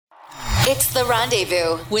It's The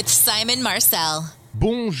Rendezvous with Simon Marcel.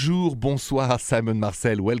 Bonjour, bonsoir, Simon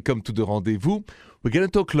Marcel. Welcome to The Rendezvous. We're going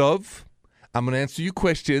to talk love. I'm going to answer you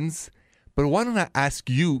questions. But why don't I ask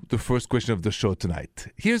you the first question of the show tonight?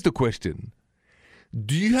 Here's the question.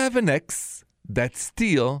 Do you have an ex that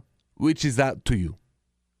still reaches out to you?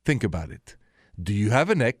 Think about it. Do you have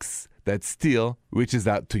an ex that still reaches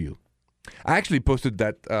out to you? I actually posted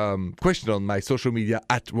that question on my social media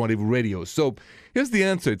at Rendezvous Radio. So here's the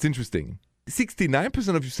answer. It's interesting.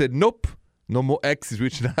 69% of you said, nope, no more ex is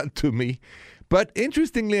reaching out to me. But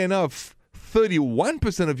interestingly enough,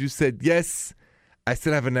 31% of you said, yes, I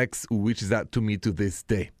still have an ex who reaches out to me to this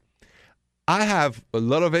day. I have a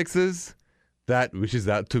lot of exes that reaches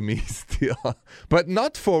out to me still, but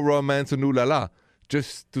not for romance and ooh la la,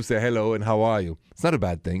 just to say hello and how are you. It's not a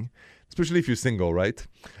bad thing, especially if you're single, right?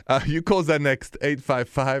 You call that next,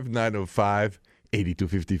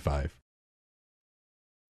 855-905-8255.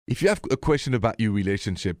 If you have a question about your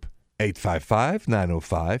relationship,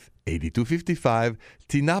 855-905-8255.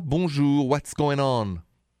 Tina, bonjour, what's going on?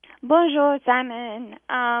 Bonjour, Simon.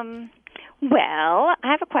 Well, I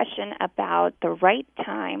have a question about the right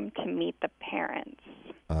time to meet the parents.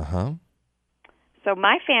 Uh-huh. So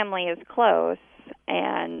my family is close,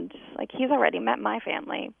 and he's already met my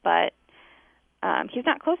family, but he's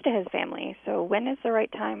not close to his family. So when is the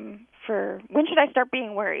right time when should I start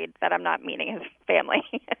being worried that I'm not meeting his family?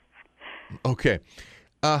 Okay.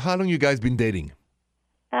 How long you guys been dating?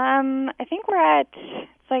 I think we're at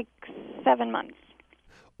 7 months.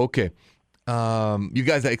 Okay. You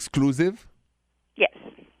guys are exclusive? Yes.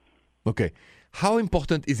 Okay. How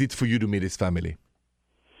important is it for you to meet his family?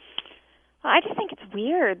 I just think it's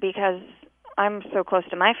weird because I'm so close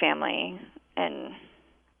to my family, and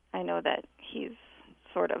I know that he's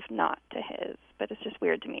sort of not to his, but it's just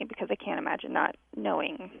weird to me because I can't imagine not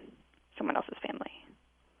knowing someone else's family.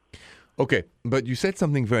 Okay, but you said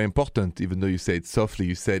something very important, even though you say it softly.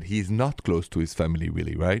 You said he's not close to his family,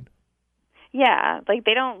 really, right? Yeah, they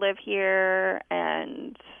don't live here,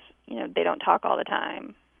 and they don't talk all the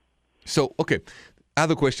time. So, okay,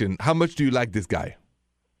 other question. How much do you like this guy?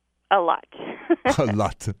 A lot. A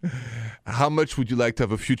lot. How much would you like to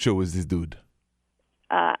have a future with this dude?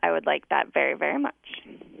 I would like that very, very much.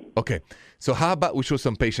 Okay, so how about we show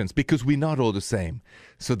some patience, because we're not all the same.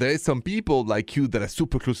 So there is some people like you that are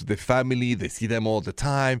super close to their family. They see them all the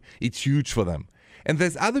time. It's huge for them. And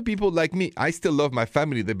there's other people like me. I still love my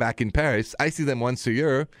family. They're back in Paris. I see them once a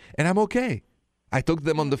year, and I'm okay. I talk to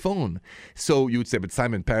them on the phone. So you would say, but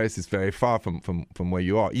Simon, Paris is very far from where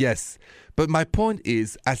you are. Yes, but my point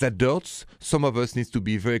is, as adults, some of us need to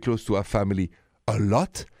be very close to our family a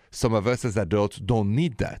lot. Some of us as adults don't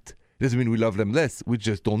need that. Doesn't mean we love them less. We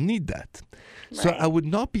just don't need that. Right. So I would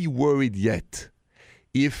not be worried yet.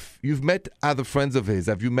 If you've met other friends of his,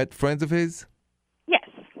 have you met friends of his? Yes.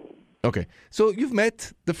 Okay. So you've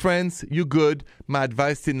met the friends. You're good. My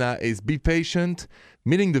advice, Tina, is be patient.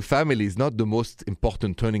 Meeting the family is not the most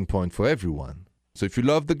important turning point for everyone. So if you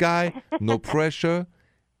love the guy, no pressure.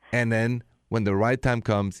 And then when the right time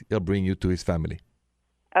comes, he'll bring you to his family.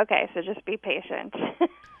 Okay. So just be patient.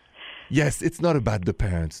 Yes, it's not about the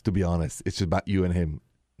parents, to be honest. It's about you and him,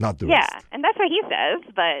 not the rest. Yeah, and that's what he says,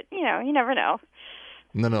 but, you never know.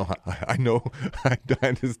 No, I know. I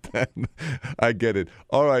understand. I get it.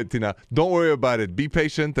 All right, Tina, don't worry about it. Be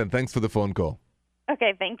patient, and thanks for the phone call.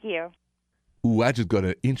 Okay, thank you. Ooh, I just got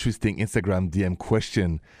an interesting Instagram DM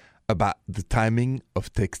question about the timing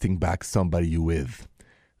of texting back somebody you're with.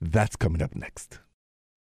 That's coming up next.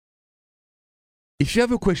 If you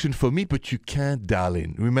have a question for me, but you can't dial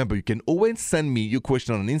in, remember, you can always send me your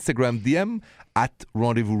question on an Instagram DM at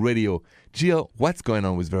Rendezvous Radio. Jill, what's going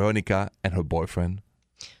on with Veronica and her boyfriend?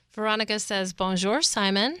 Veronica says, bonjour,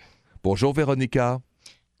 Simon. Bonjour, Veronica.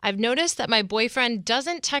 I've noticed that my boyfriend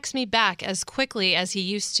doesn't text me back as quickly as he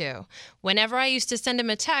used to. Whenever I used to send him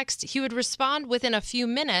a text, he would respond within a few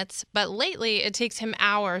minutes, but lately it takes him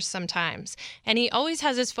hours sometimes. And he always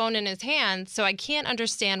has his phone in his hand, so I can't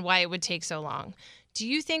understand why it would take so long. Do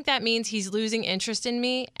you think that means he's losing interest in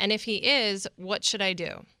me? And if he is, what should I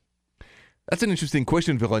do? That's an interesting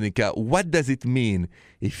question, Veronica. What does it mean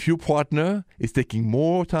if your partner is taking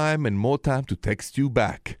more time and more time to text you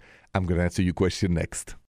back? I'm going to answer your question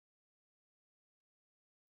next.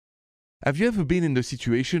 Have you ever been in the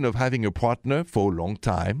situation of having a partner for a long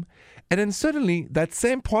time, and then suddenly that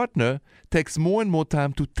same partner takes more and more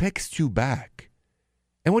time to text you back?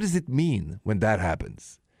 And what does it mean when that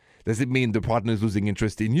happens? Does it mean the partner is losing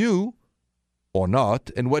interest in you or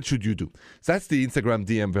not? And what should you do? So that's the Instagram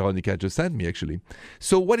DM Veronica just sent me, actually.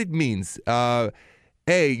 So what it means, A,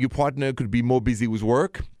 your partner could be more busy with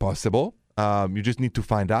work, possible. You just need to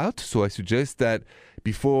find out. So I suggest that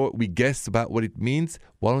before we guess about what it means,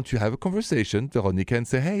 why don't you have a conversation, Veronica, and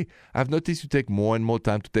say, hey, I've noticed you take more and more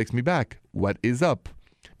time to text me back. What is up?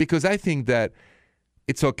 Because I think that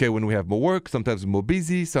it's okay when we have more work, sometimes we're more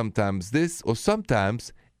busy, sometimes this, or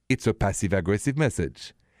sometimes it's a passive-aggressive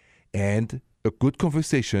message. And a good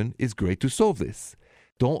conversation is great to solve this.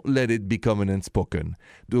 Don't let it become an unspoken.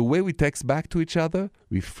 The way we text back to each other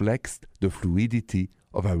reflects the fluidity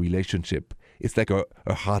of our relationship. It's like a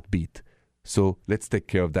heartbeat. So let's take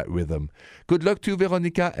care of that rhythm. Good luck to you,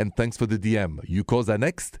 Veronica, and thanks for the DM. You calls are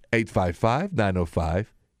next,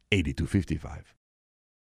 855-905-8255.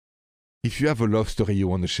 If you have a love story you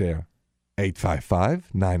want to share,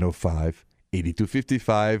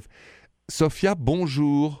 855-905-8255. Sophia,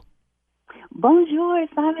 bonjour. Bonjour,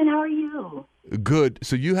 Simon. How are you? Good.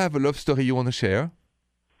 So you have a love story you want to share?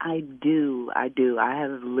 I do. I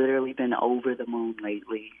have literally been over the moon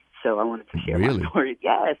lately, so I wanted to share my story.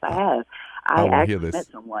 Yes, I have. I actually met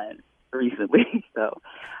someone recently. So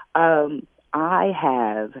I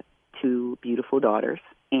have two beautiful daughters,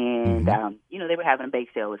 and, they were having a bake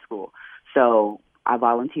sale at school. So I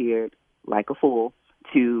volunteered like a fool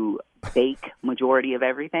to bake majority of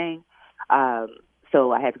everything.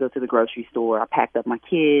 So I had to go to the grocery store. I packed up my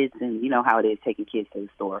kids, and you know how it is taking kids to the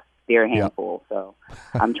store. They're a handful. Yep. So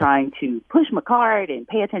I'm trying to push my cart and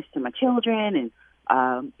pay attention to my children. And,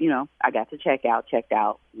 I got to checked out,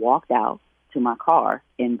 walked out to my car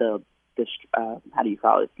in the the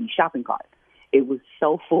shopping cart. It was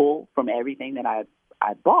so full from everything that I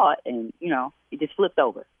bought, and, it just flipped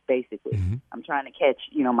over, basically. Mm-hmm. I'm trying to catch,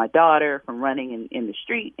 my daughter from running in the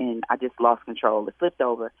street, and I just lost control. It flipped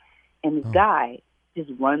over. And this guy just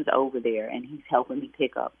runs over there, and he's helping me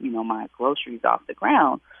pick up, my groceries off the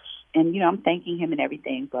ground. And, I'm thanking him and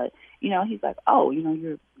everything. But, he's like, oh,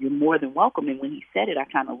 you're more than welcome. And when he said it, I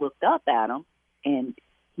kind of looked up at him, and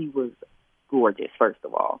he was gorgeous, first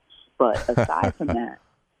of all. But aside from that,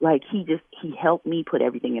 he helped me put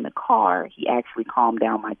everything in the car. He actually calmed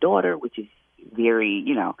down my daughter, which is very,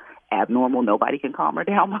 abnormal. Nobody can calm her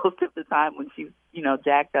down most of the time when she's,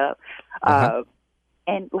 jacked up.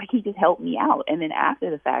 And, he just helped me out. And then after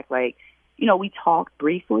the fact, we talked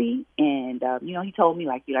briefly, and, he told me,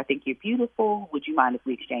 I think you're beautiful. Would you mind if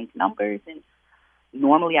we exchange numbers? And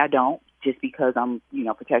normally I don't, just because I'm,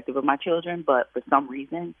 protective of my children. But for some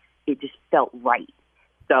reason, it just felt right.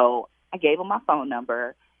 So I gave him my phone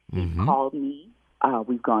number. He called me.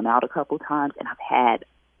 We've gone out a couple times, and I've had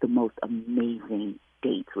the most amazing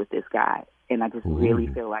dates with this guy. And I just really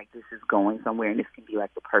feel like this is going somewhere, and this can be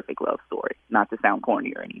like the perfect love story, not to sound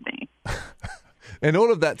corny or anything. And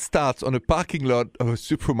all of that starts on a parking lot of a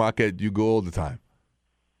supermarket you go all the time.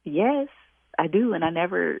 Yes, I do. And I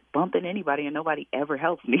never bump into anybody, and nobody ever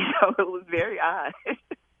helps me. So it was very odd.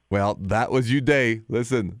 Well, that was your day.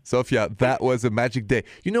 Listen, Sophia, that was a magic day.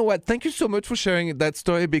 You know what? Thank you so much for sharing that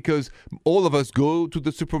story, because all of us go to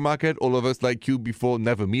the supermarket, all of us like you before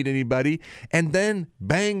never meet anybody. And then,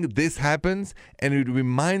 bang, this happens. And it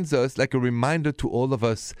reminds us, like a reminder to all of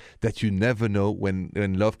us, that you never know when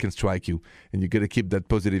love can strike you. And you got to keep that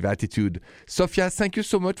positive attitude. Sophia, thank you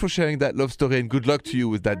so much for sharing that love story, and good luck to you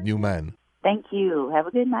with that new man. Thank you. Have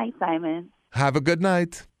a good night, Simon. Have a good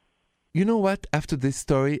night. You know what? After this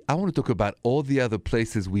story, I want to talk about all the other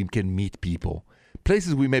places we can meet people.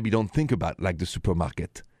 Places we maybe don't think about, like the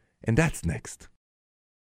supermarket. And that's next.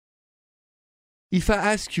 If I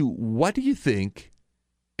ask you, what do you think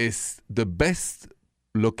is the best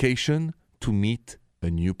location to meet a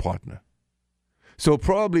new partner? So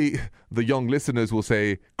probably the young listeners will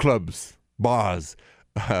say clubs, bars,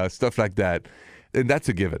 stuff like that. And that's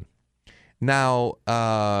a given. Now,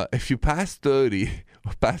 if you pass 30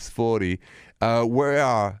 or past 40, where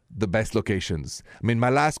are the best locations? I mean, my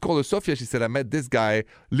last caller, Sophia, she said, I met this guy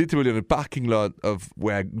literally in a parking lot of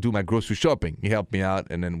where I do my grocery shopping. He helped me out,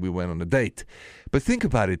 and then we went on a date. But think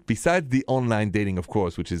about it. Besides the online dating, of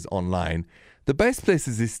course, which is online, the best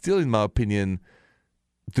places is still, in my opinion,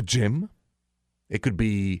 the gym. It could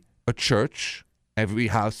be a church, every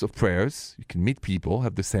house of prayers. You can meet people,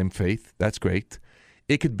 have the same faith. That's great.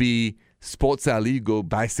 It could be sports alley. You go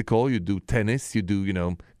bicycle, you do tennis, you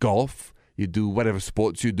do, golf, you do whatever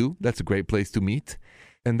sports you do. That's a great place to meet.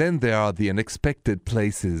 And then there are the unexpected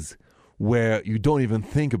places where you don't even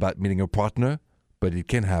think about meeting a partner, but it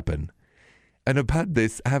can happen. And about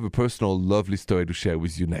this, I have a personal lovely story to share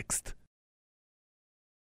with you next.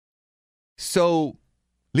 So,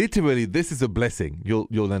 literally, this is a blessing.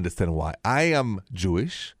 You'll understand why. I am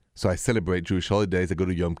Jewish, so I celebrate Jewish holidays. I go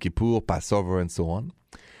to Yom Kippur, Passover, and so on.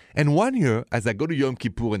 And one year, as I go to Yom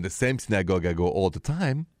Kippur in the same synagogue I go all the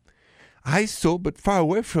time, I saw, but far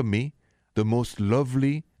away from me, the most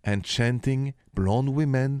lovely, enchanting blonde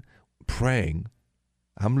women praying.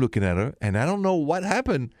 I'm looking at her, and I don't know what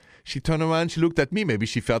happened. She turned around, she looked at me. Maybe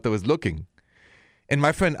she felt I was looking. And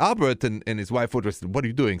my friend Albert and his wife Audrey said, "What are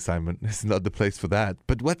you doing, Simon? This is not the place for that."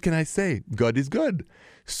 But what can I say? God is good.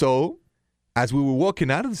 So, as we were walking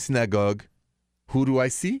out of the synagogue, who do I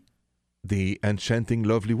see? The enchanting,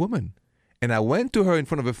 lovely woman. And I went to her in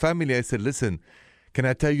front of a family. I said, "Listen, can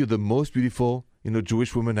I tell you the most beautiful,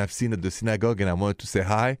 Jewish woman I've seen at the synagogue?" And I wanted to say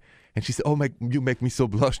hi. And she said, "Oh, you make me so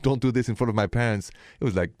blush. Don't do this in front of my parents." It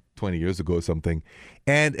was like 20 years ago or something.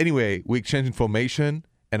 And anyway, we exchanged information,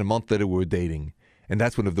 and a month later we were dating. And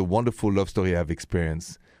that's one of the wonderful love stories I've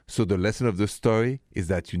experienced. So the lesson of the story is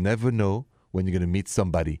that you never know when you're going to meet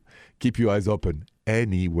somebody. Keep your eyes open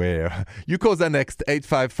anywhere. You call that next,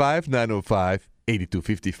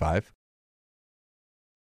 855-905-8255.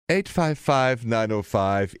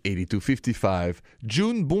 855-905-8255.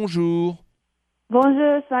 June, bonjour.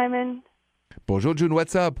 Bonjour, Simon. Bonjour, June.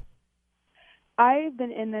 What's up? I've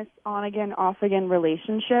been in this on-again, off-again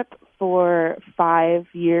relationship for 5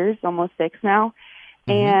 years, almost 6 now.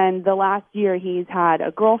 Mm-hmm. And the last year he's had a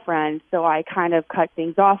girlfriend, so I kind of cut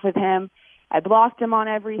things off with him. I blocked him on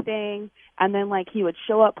everything. And then, he would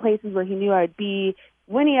show up places where he knew I'd be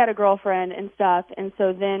when he had a girlfriend and stuff. And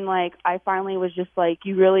so then, I finally was just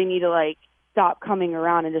you really need to, stop coming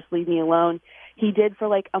around and just leave me alone. He did for,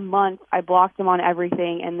 a month. I blocked him on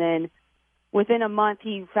everything. And then within a month,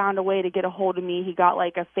 he found a way to get a hold of me. He got,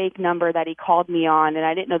 a fake number that he called me on, and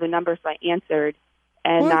I didn't know the number, so I answered.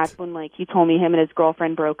 And that's when, he told me him and his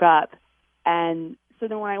girlfriend broke up. And so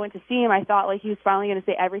then when I went to see him, I thought, he was finally going to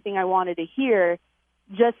say everything I wanted to hear,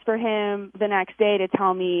 just for him the next day to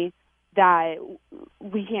tell me that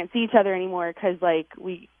we can't see each other anymore because,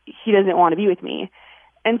 he doesn't want to be with me.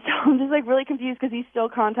 And so I'm just, really confused because he's still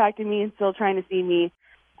contacting me and still trying to see me.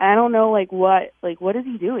 And I don't know, what is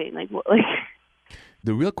he doing?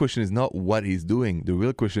 The real question is not what he's doing. The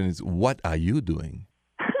real question is, what are you doing?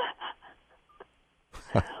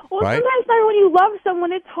 Well, right? Sometimes when you love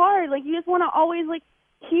someone, it's hard. You just want to always,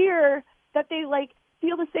 hear that they,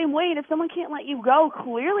 feel the same way. And if someone can't let you go,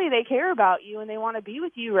 clearly they care about you and they want to be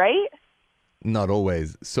with you, right? Not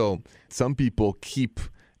always. So some people keep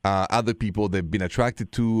other people they've been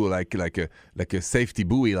attracted to, like a safety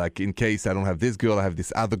buoy. In case I don't have this girl, I have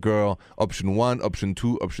this other girl. Option 1, option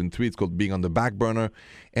 2, option 3. It's called being on the back burner.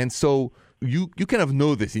 And so you kind of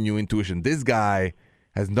know this in your intuition. This guy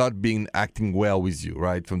has not been acting well with you,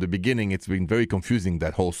 right? From the beginning, it's been very confusing,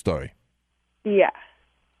 that whole story. Yeah.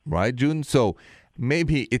 Right, June? So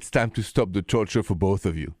maybe it's time to stop the torture for both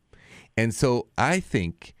of you. And so I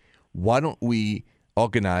think, why don't we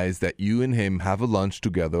organize that you and him have a lunch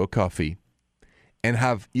together or coffee and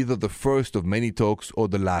have either the first of many talks or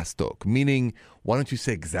the last talk? Meaning, why don't you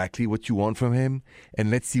say exactly what you want from him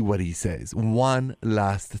and let's see what he says one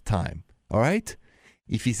last time, all right?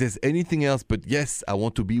 If he says anything else but, yes, I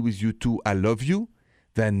want to be with you too, I love you,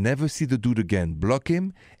 then never see the dude again. Block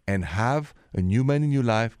him and have a new man in your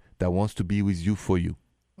life that wants to be with you for you.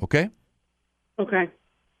 Okay? Okay.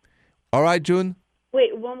 All right, June?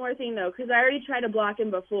 Wait, one more thing, though, because I already tried to block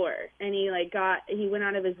him before, and he went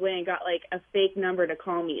out of his way and got, a fake number to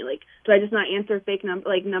call me. Do I just not answer fake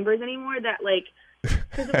numbers anymore?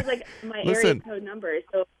 Because it was, my area code number,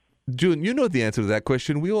 so... June, you know the answer to that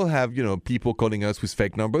question. We all have, people calling us with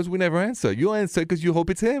fake numbers. We never answer. You answer because you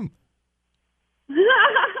hope it's him.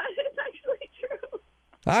 It's actually true.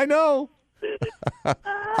 I know.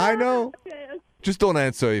 I know. Okay. Just don't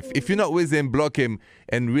answer. If you're not with him, block him.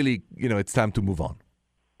 And really, it's time to move on.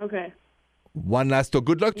 Okay. One last talk.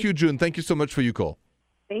 Good luck to you, June. Thank you so much for your call.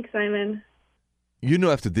 Thanks, Simon.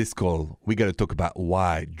 After this call, we got to talk about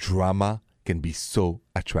why drama can be so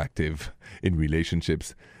attractive in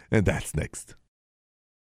relationships. And that's next.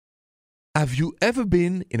 Have you ever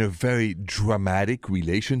been in a very dramatic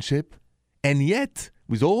relationship? And yet,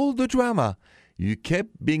 with all the drama, you kept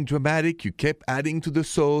being dramatic, you kept adding to the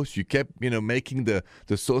sauce, you kept, making the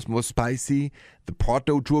sauce more spicy. The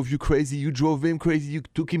partner drove you crazy, you drove him crazy, you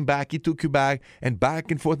took him back, he took you back and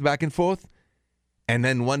forth, back and forth. And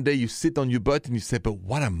then one day you sit on your butt and you say, but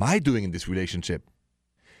what am I doing in this relationship?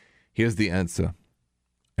 Here's the answer.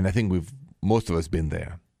 And I think most of us been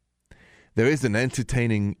there. There is an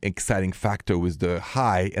entertaining, exciting factor with the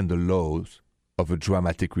high and the lows of a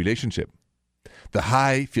dramatic relationship. The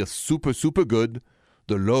high feels super, super good.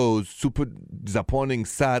 The lows, super disappointing,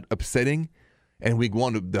 sad, upsetting. And we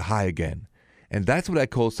want the high again. And that's what I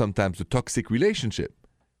call sometimes a toxic relationship.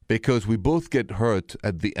 Because we both get hurt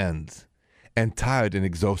at the end. And tired and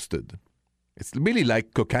exhausted. It's really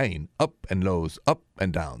like cocaine. Up and lows, up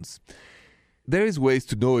and downs. there is ways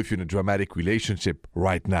to know if you're in a dramatic relationship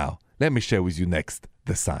right now. Let me share with you next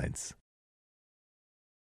the signs.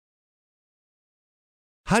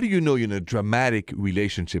 How do you know you're in a dramatic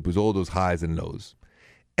relationship with all those highs and lows?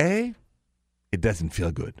 A, it doesn't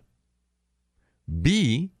feel good.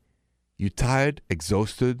 B, you're tired,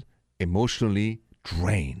 exhausted, emotionally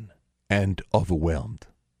drained, and overwhelmed.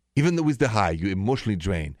 Even though with the high, you're emotionally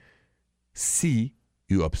drained. C,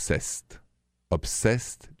 you're obsessed.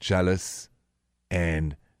 Obsessed, jealous,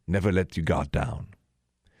 and never let your guard down.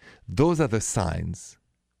 Those are the signs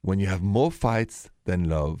when you have more fights than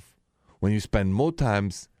love, when you spend more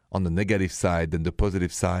times on the negative side than the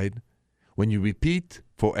positive side, when you repeat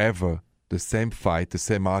forever the same fight, the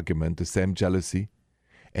same argument, the same jealousy,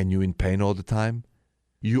 and you're in pain all the time,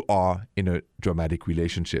 you are in a dramatic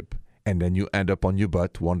relationship. And then you end up on your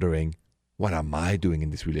butt wondering, what am I doing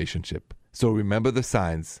in this relationship? So remember the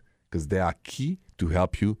signs, because they are key to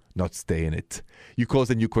help you not stay in it. Your calls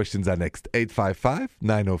and your questions are next.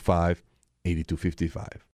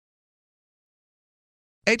 855-905-8255.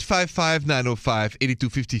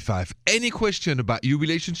 855-905-8255. Any question about your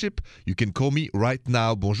relationship, you can call me right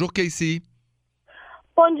now. Bonjour, Casey.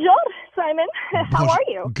 Bonjour, Simon. How are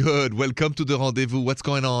you? Good. Welcome to the rendezvous. What's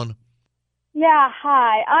going on? Yeah,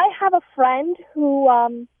 hi. I have a friend who,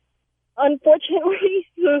 unfortunately,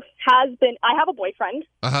 I have a boyfriend.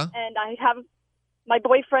 And I have my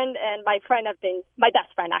boyfriend and my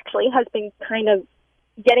best friend actually, has been kind of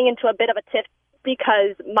getting into a bit of a tiff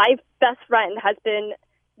because my best friend has been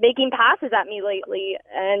making passes at me lately,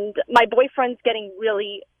 and my boyfriend's getting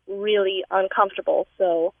really, really uncomfortable.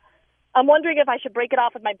 So I'm wondering if I should break it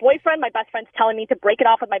off with my boyfriend. My best friend's telling me to break it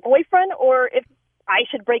off with my boyfriend, or if I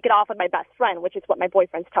should break it off with my best friend, which is what my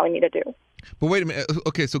boyfriend's telling me to do. But wait a minute.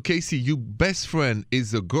 Okay, so Casey, your best friend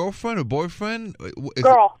is a girlfriend or boyfriend?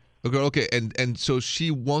 Girl. A girl, okay. And so she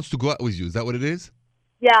wants to go out with you. Is that what it is?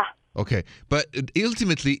 Yeah. Okay. But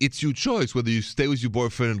ultimately, it's your choice whether you stay with your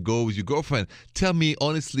boyfriend and go with your girlfriend. Tell me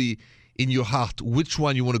honestly, in your heart, which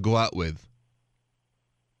one you want to go out with?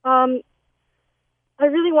 I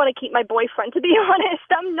really want to keep my boyfriend, to be honest.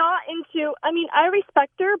 I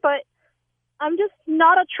respect her, but I'm just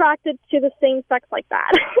not attracted to the same sex like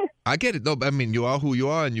that. I get it. No, I mean, you are who you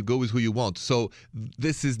are and you go with who you want. So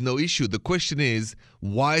this is no issue. The question is,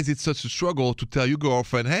 why is it such a struggle to tell your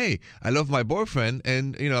girlfriend, hey, I love my boyfriend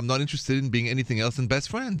and, I'm not interested in being anything else than best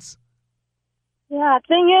friends? Yeah,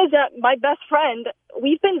 thing is that my best friend,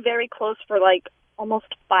 we've been very close for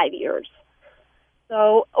almost 5 years.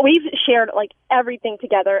 So we've shared everything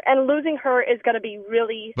together, and losing her is going to be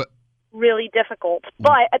really difficult.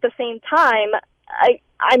 But at the same time,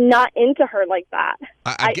 I'm not into her like that.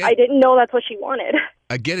 I didn't know that's what she wanted.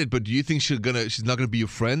 I get it, but do you think she's not gonna be your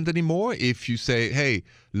friend anymore if you say, hey,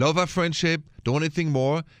 love our friendship, don't want anything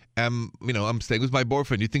more, I'm staying with my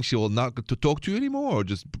boyfriend? Do you think she will not to talk to you anymore, or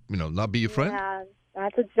just not be your friend? Yeah,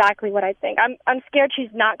 that's exactly what I think. I'm scared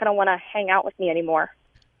she's not gonna want to hang out with me anymore.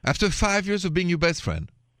 After 5 years of being your best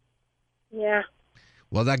friend? Yeah.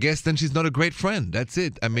 Well, I guess then she's not a great friend. That's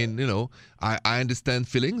it. I mean, I understand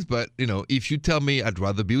feelings, but, if you tell me I'd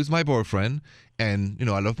rather be with my boyfriend and,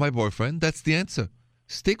 I love my boyfriend, that's the answer.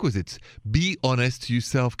 Stick with it. Be honest to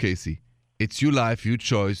yourself, Casey. It's your life, your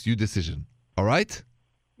choice, your decision. All right?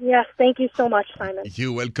 Yes, thank you so much, Simon.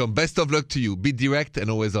 You're welcome. Best of luck to you. Be direct and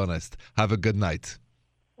always honest. Have a good night.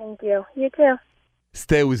 Thank you. You too.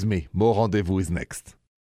 Stay with me. More Rendezvous is next.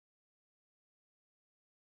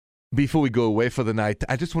 Before we go away for the night,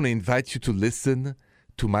 I just want to invite you to listen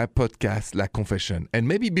to my podcast, La Confession, and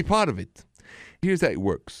maybe be part of it. Here's how it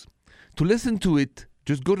works. To listen to it,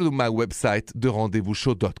 just go to my website,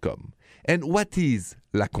 therendezvousshow.com. And what is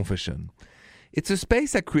La Confession? It's a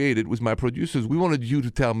space I created with my producers. We wanted you to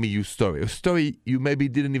tell me your story, a story you maybe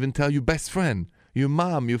didn't even tell your best friend, your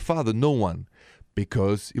mom, your father, no one,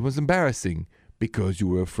 because it was embarrassing, because you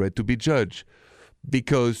were afraid to be judged,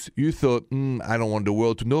 because you thought, I don't want the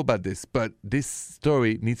world to know about this. But this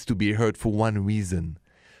story needs to be heard for one reason,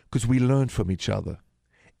 because we learn from each other.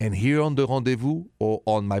 And here on The Rendezvous, or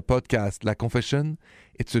on my podcast, La Confession,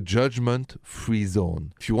 it's a judgment-free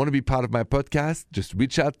zone. If you want to be part of my podcast, just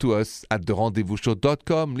reach out to us at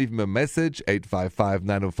therendezvousshow.com, leave me a message,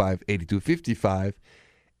 855-905-8255,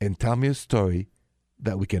 and tell me a story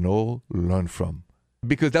that we can all learn from.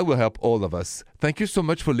 Because that will help all of us. Thank you so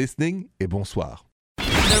much for listening, et bonsoir.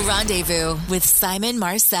 The Rendezvous with Simon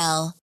Marcel.